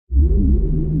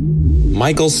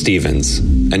Michael Stevens,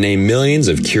 a name millions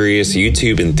of curious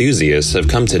YouTube enthusiasts have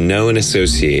come to know and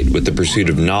associate with the pursuit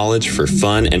of knowledge for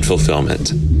fun and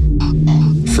fulfillment.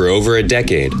 For over a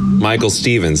decade, Michael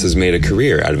Stevens has made a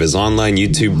career out of his online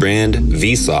YouTube brand,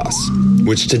 VSauce,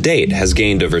 which to date has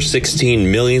gained over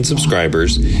 16 million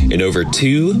subscribers and over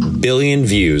 2 billion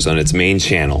views on its main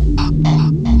channel.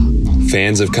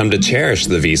 Fans have come to cherish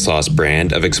the VSauce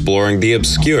brand of exploring the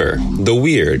obscure, the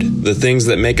weird, the things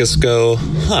that make us go,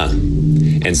 huh,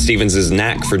 and Stevens'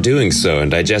 knack for doing so in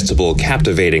digestible,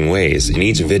 captivating ways in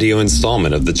each video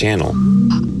installment of the channel.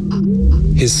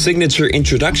 His signature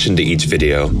introduction to each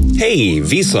video, "Hey,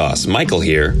 VSauce, Michael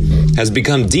here," has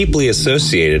become deeply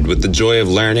associated with the joy of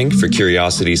learning for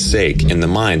curiosity's sake in the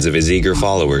minds of his eager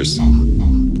followers.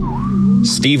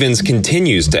 Stevens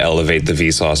continues to elevate the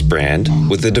VSauce brand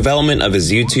with the development of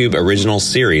his YouTube original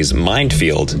series,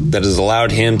 Mindfield, that has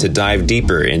allowed him to dive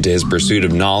deeper into his pursuit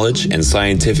of knowledge and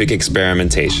scientific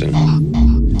experimentation.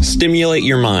 Stimulate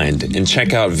your mind and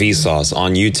check out VSauce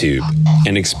on YouTube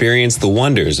and experience the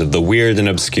wonders of the weird and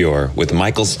obscure with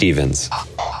Michael Stevens.